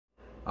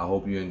I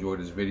hope you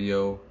enjoyed this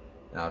video,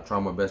 and I'll try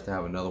my best to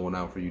have another one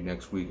out for you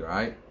next week. All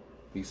right,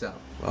 peace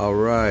out. All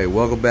right,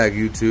 welcome back,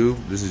 YouTube.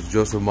 This is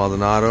Joseph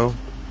Maldonado.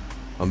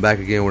 I'm back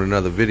again with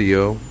another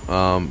video.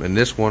 In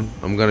this one,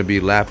 I'm going to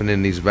be lapping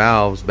in these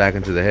valves back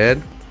into the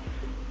head.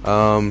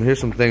 Here's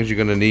some things you're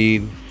going to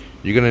need.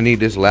 You're going to need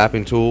this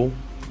lapping tool,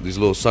 these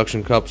little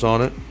suction cups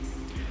on it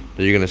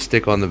that you're going to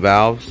stick on the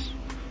valves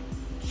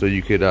so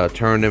you could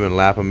turn them and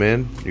lap them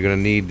in. You're going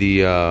to need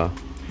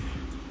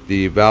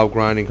the valve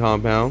grinding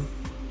compound.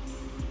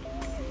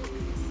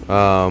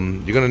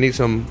 You're going to need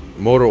some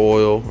motor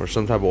oil or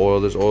some type of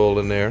oil. There's oil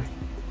in there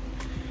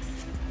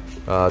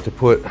to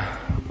put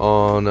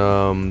on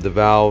the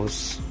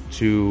valves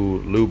to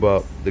lube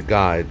up the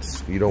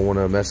guides. You don't want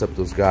to mess up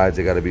those guides.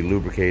 They got to be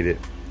lubricated.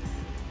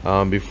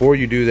 Before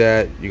you do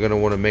that, you're going to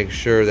want to make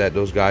sure that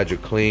those guides are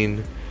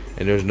clean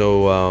and there's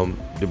no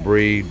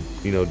debris,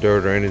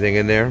 dirt or anything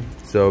in there.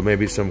 So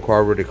maybe some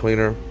carburetor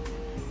cleaner.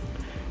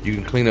 You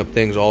can clean up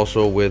things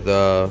also with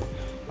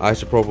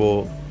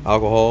isopropyl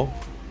alcohol,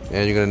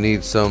 and you're going to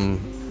need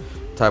some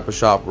type of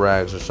shop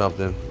rags or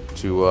something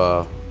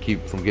to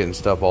keep from getting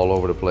stuff all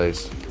over the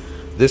place.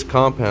 This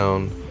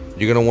compound,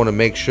 you're going to want to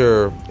make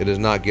sure it does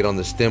not get on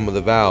the stem of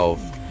the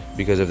valve,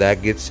 because if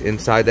that gets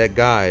inside that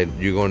guide,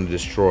 you're going to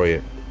destroy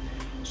it.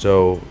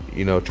 So,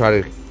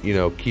 try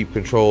to, keep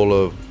control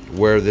of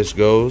where this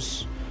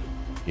goes.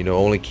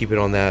 Only keep it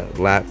on that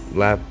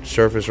lap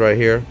surface right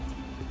here,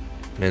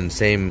 and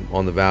same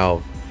on the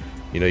valve.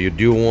 You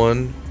do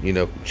one,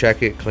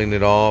 check it, clean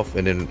it off,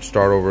 and then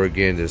start over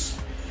again. Just,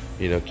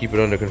 keep it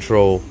under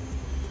control.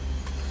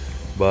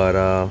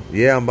 But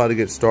yeah, I'm about to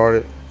get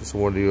started. Just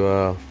wanted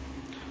to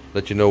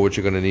let you know what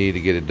you're going to need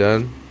to get it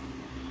done.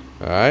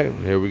 All right,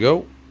 here we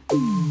go.